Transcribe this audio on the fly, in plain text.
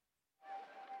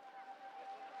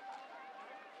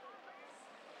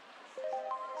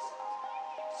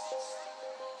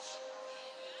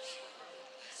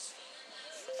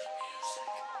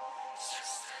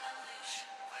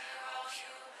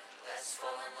Let's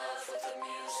fall in love with the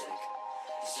music.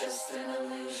 It's just an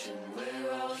illusion, we're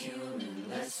all human.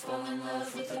 Let's fall in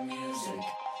love with the music.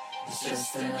 It's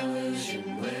just an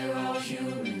illusion, we're all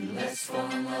human. Let's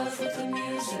fall in love with the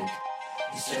music.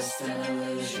 It's just an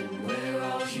illusion, we're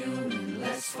all human.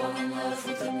 Let's fall in love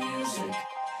with the music.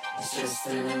 It's just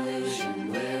an illusion,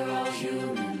 we're all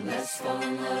human. Let's fall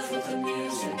in love with the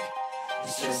music.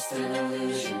 It's just an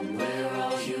illusion, we're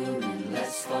all human.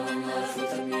 Let's fall in love with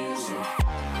the music.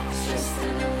 It's just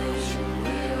an illusion,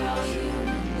 we're all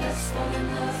human. Let's fall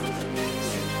in love with the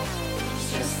music.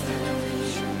 It's just an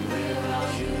illusion, we're all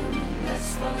human.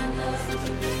 Let's fall in love with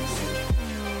the music.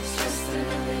 It's just an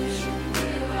illusion,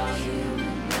 we're all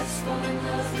human. Let's fall in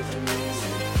love with the music.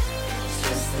 It's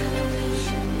just an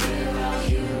illusion, we're all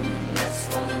human. Let's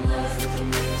fall in love with the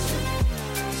music.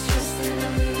 It's just an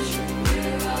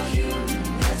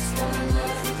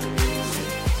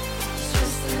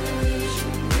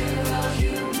illusion, we're all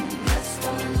human. Let's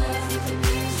fall in love with the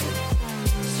music.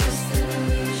 It's just an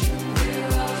illusion,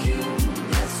 we're all human.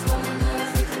 Let's fall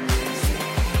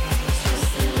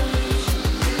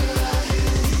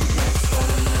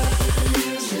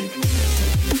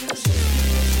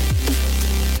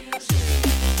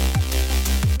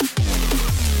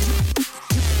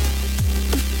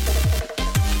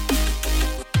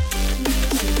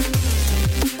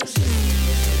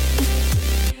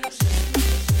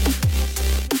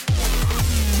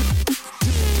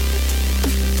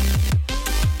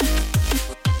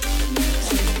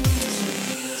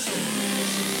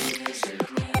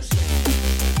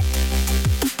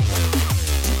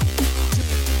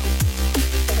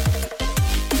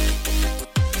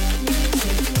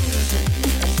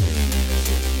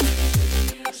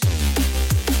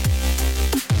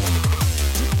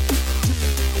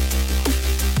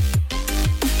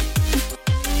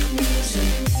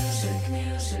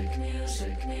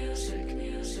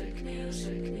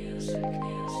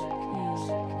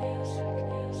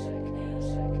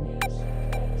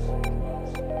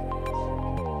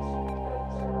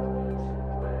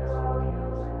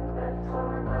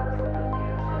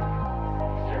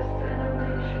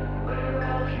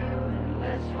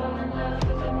in love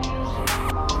with the music.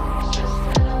 It's just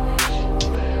an illusion,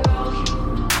 we're all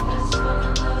human. Let's fall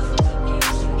in love with the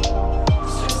music.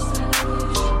 It's just an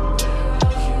illusion, we're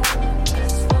all human.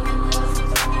 Let's fall in love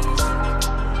with the music.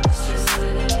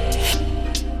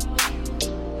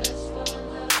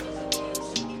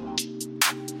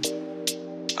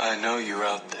 I know you're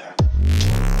out there.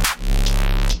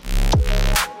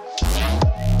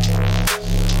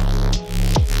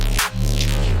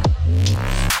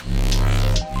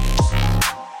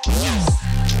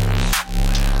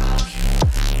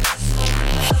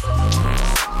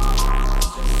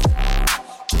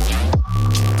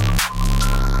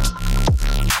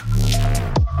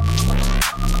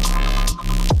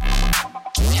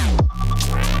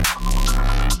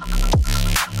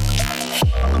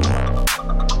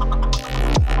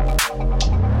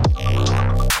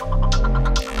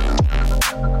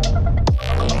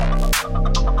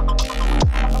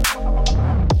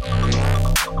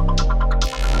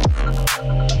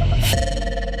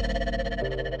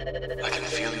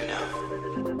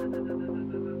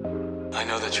 I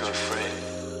know that you're afraid.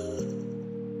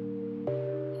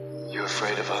 You're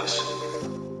afraid of us.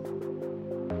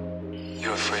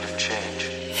 You're afraid of change.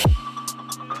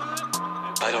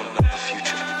 I don't know the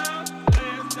future.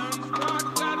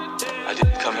 I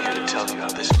didn't come here to tell you how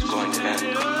this is going to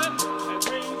end.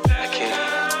 I came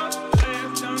here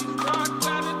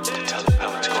to tell you how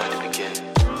it's going to begin.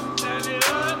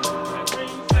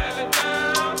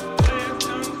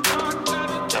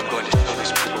 I'm going to show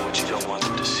these people what you don't want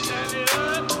them to see.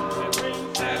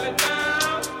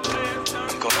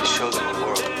 I'm going to show them a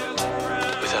world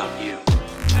without you.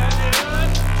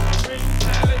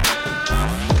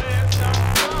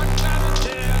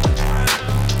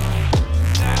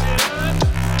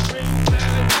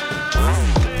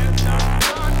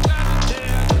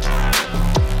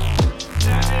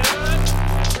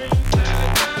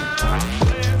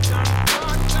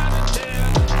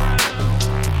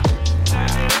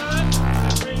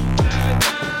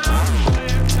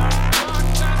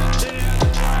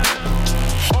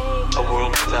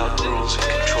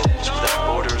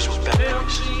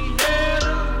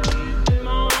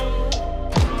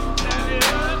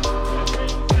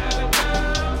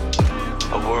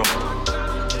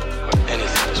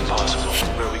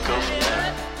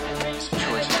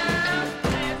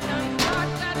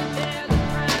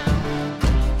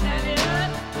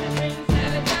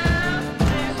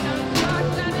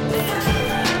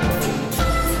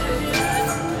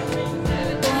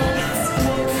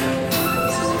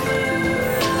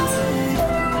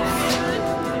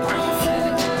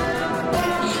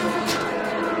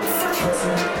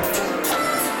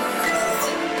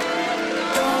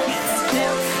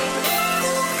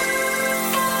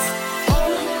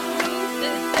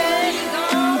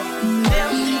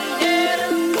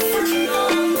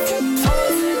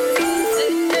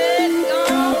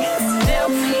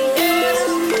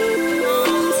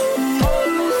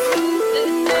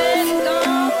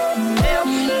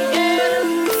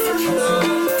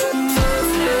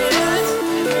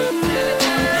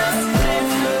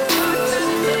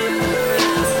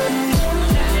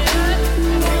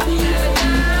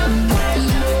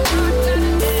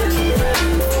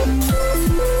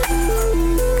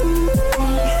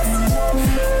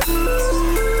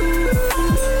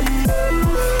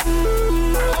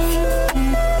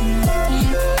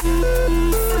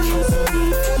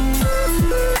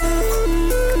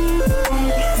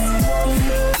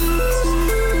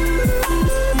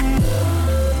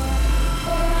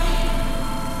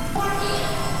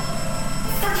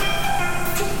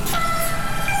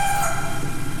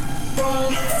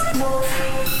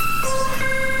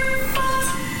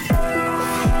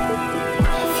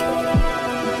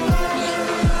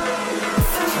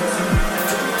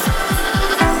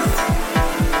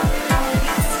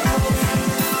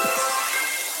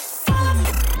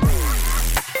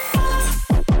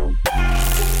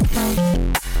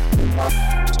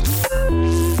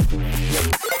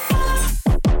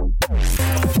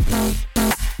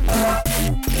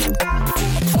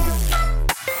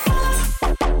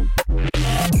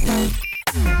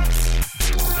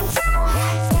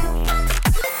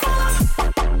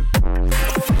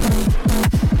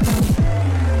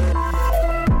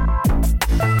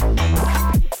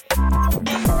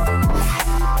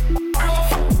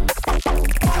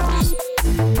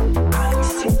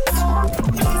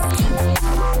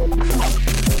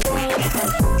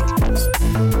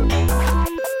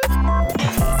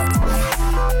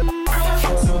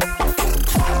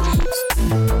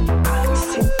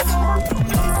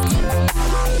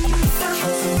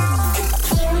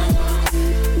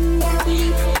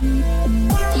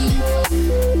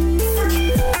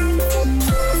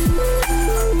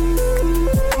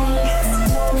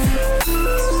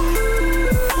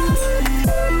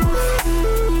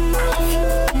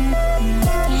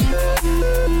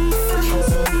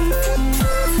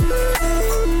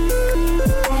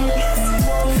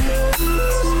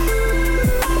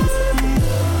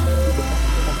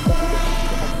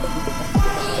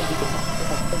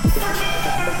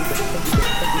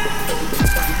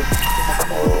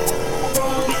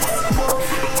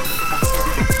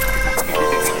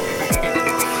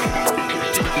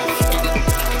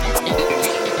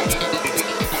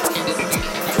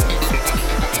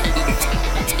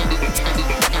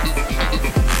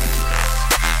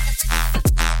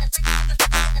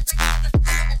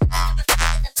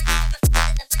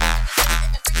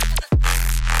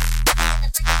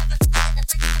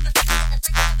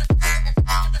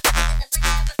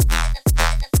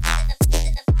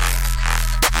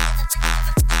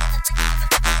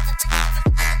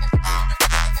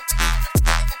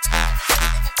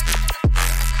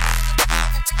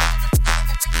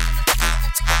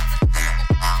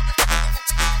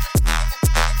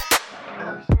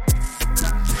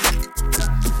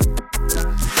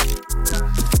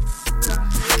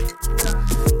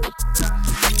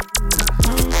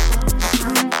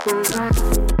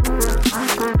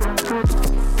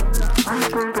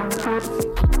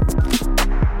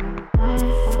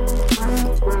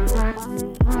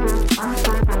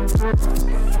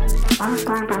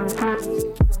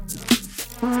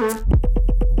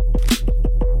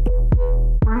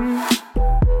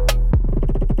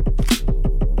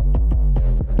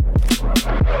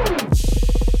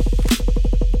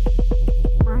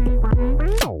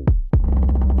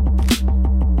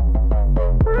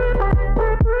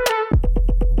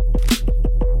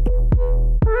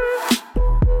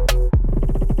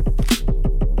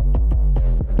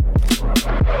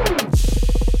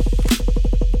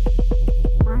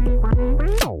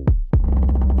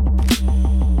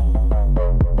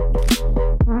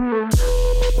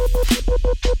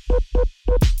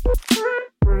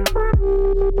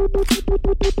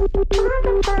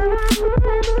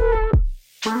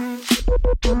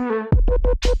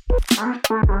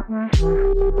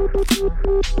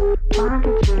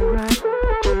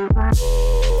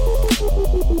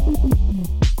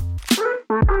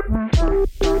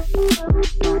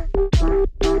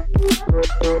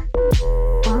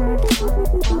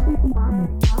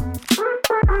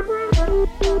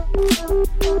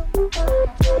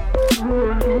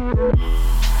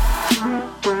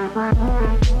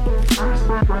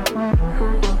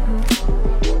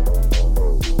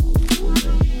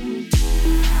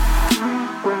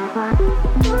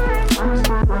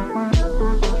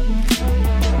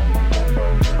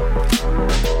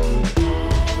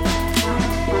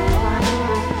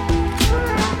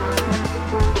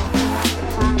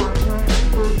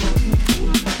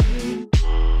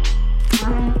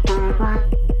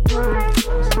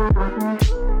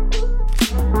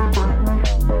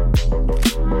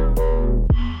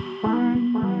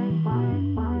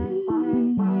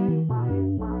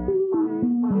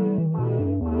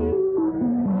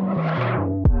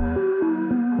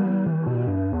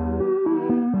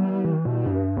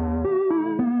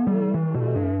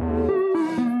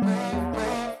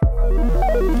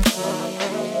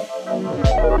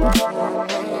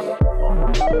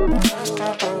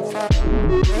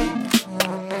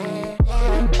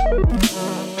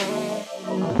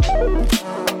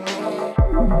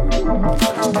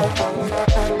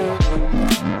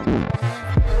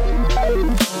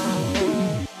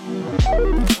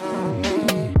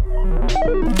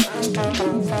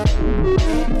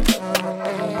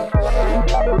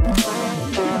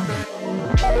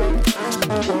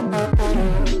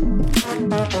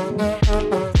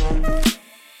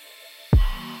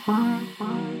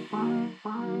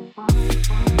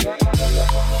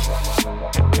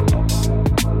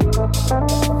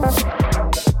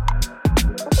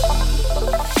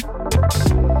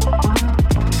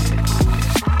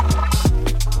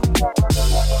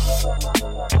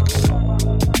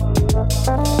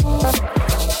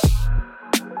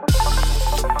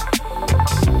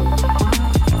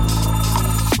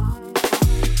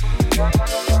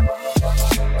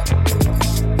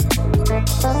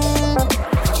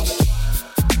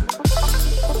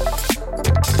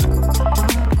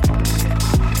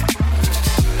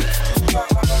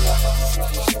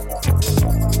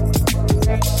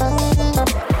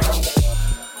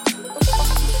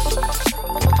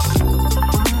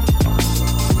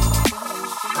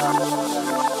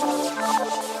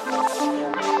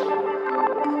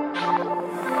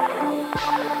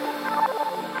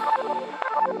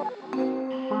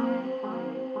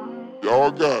 Y'all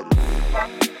got it.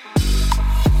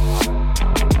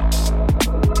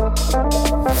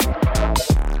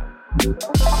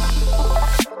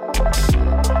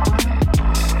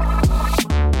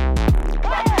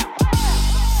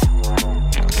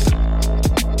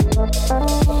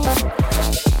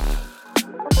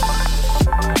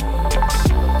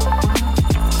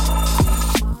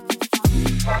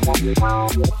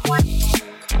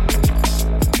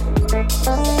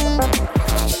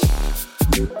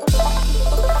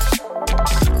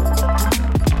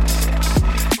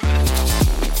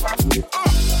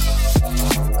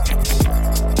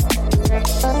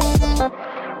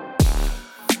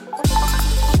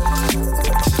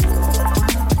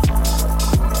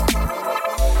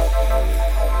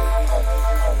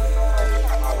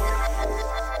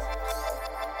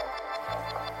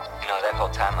 That whole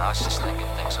time I was just thinking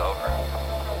things over.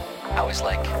 I was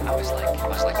like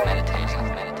meditating.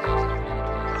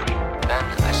 Then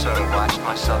I sort of watched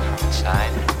myself from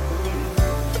inside.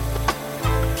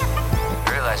 I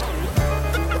realized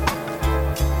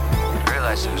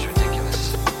it was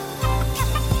ridiculous.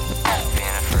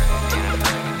 Being afraid,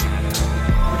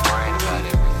 worrying about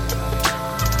everything.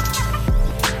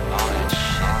 All that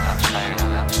shit. I'm tired of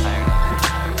it.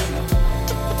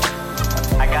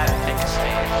 I gotta take a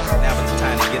stand. Now it's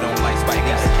time to get on light spike.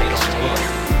 Gotta take on the bus.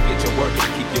 Get your work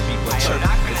and keep your people church.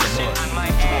 It's a must.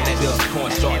 That does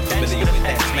cornstarch familiar with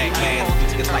that smack man.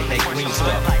 It's like that green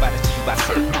stuff. By the you by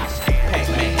certain.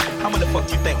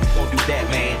 you think we gon' do that,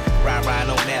 man? Ride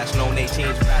on national, on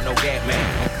 18s, ride no gap, man.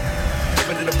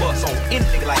 Living in the bus on any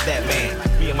nigga like that,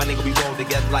 man. Me and my nigga, we roll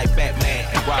together like Batman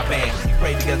and Robin. We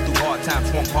prayed together through hard times,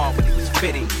 swung hard when it was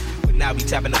fitting. But now we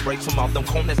tapping the brakes from off them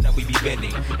corners that we be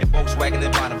bending. And Volkswagen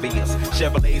and Bonnevilles,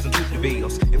 Chevrolets and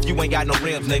Coupevilles. If you ain't got no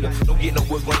rims, nigga, don't get no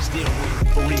wood grain steel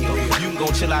for real. You can go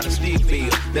chill out and steal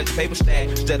bill. Let the paper stack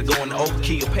instead of going to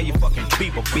overkill. Pay your fucking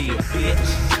people bill,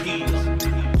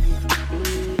 bitch.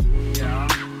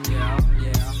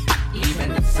 Even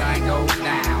the sun goes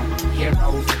down,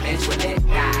 heroes eventually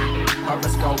die.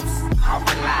 Horoscopes off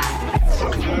the line.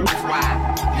 That's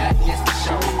why nothing is for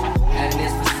show, nothing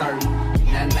is for certain.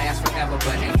 Nothing lasts forever,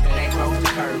 but until they close the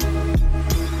curtain.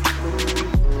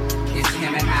 It's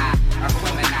him and I, or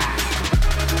women I.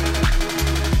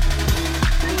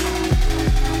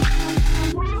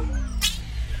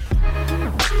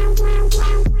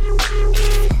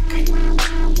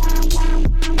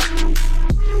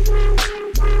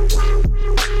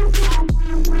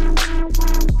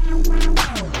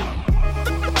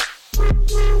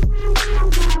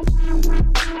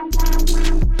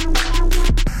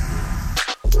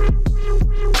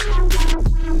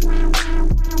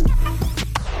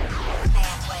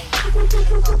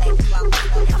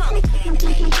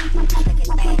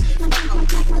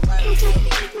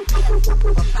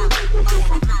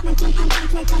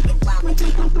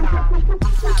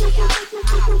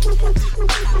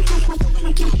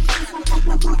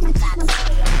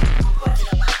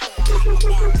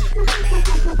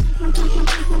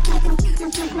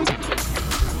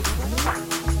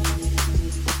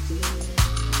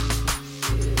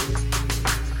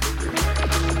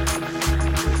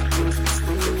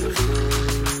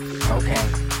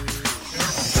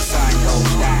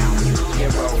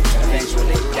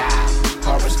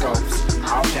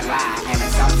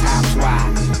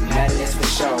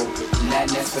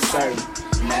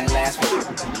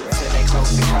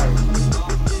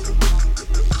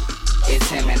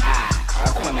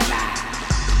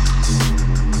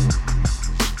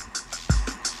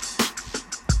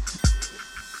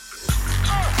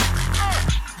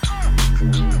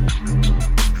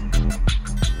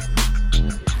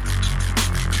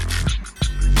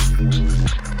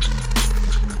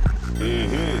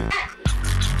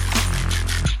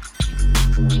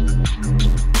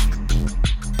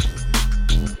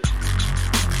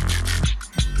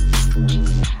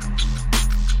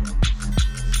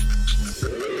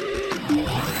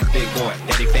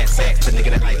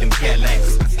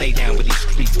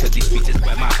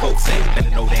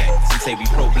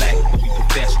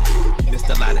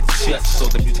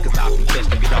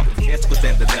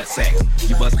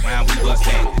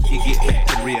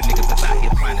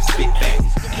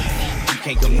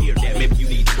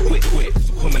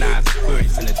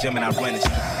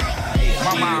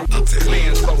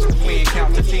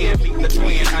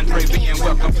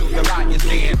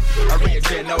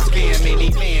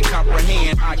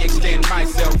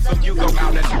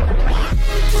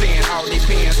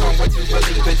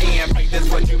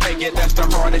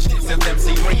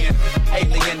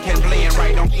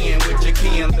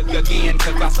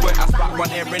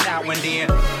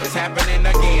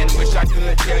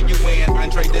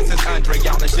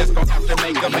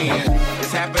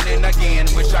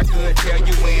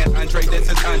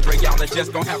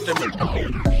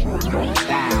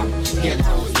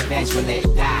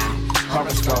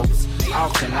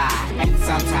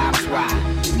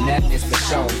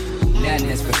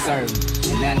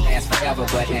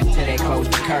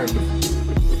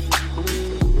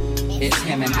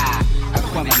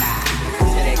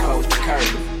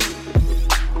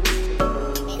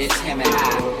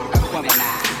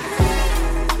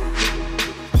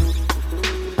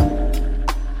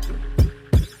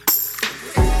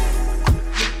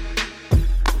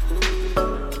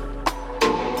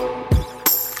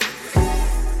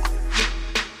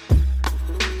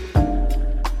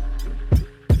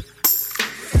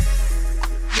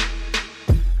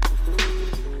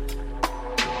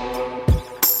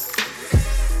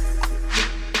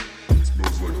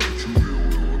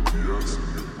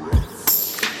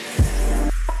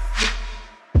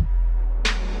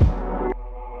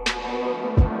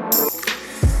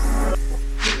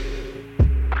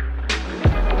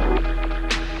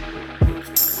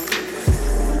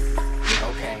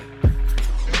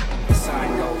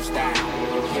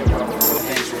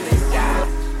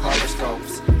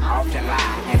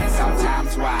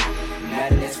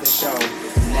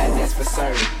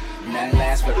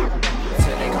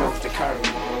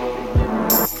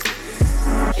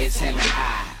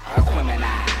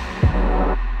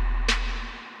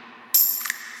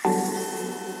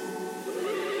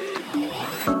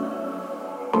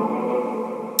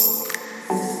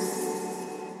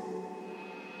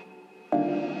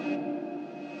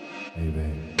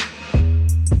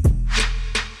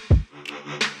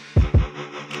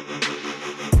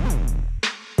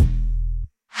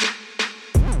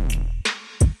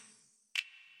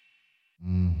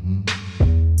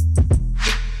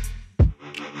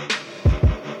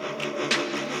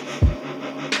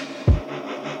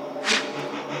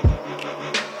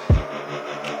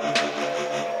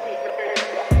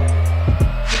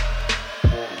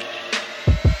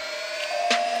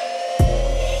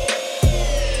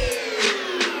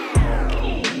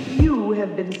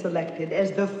 selected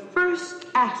as the first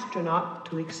astronaut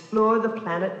to explore the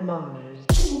planet Mars.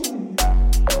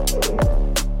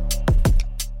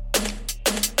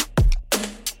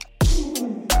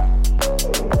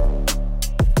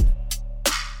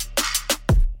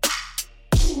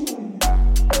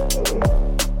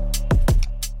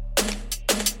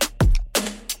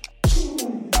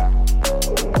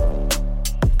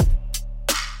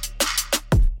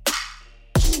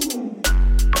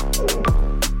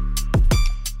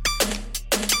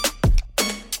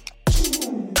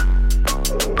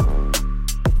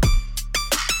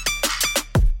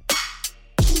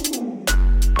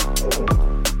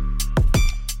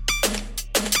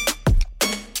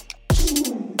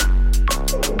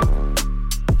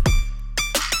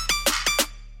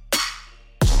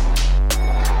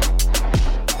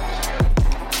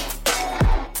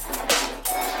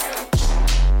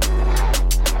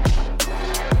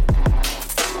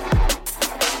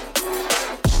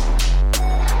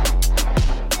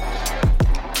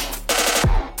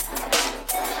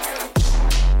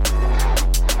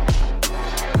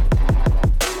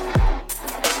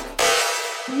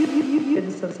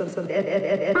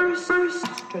 First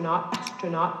astronaut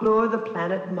explore the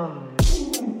planet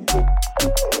Mars.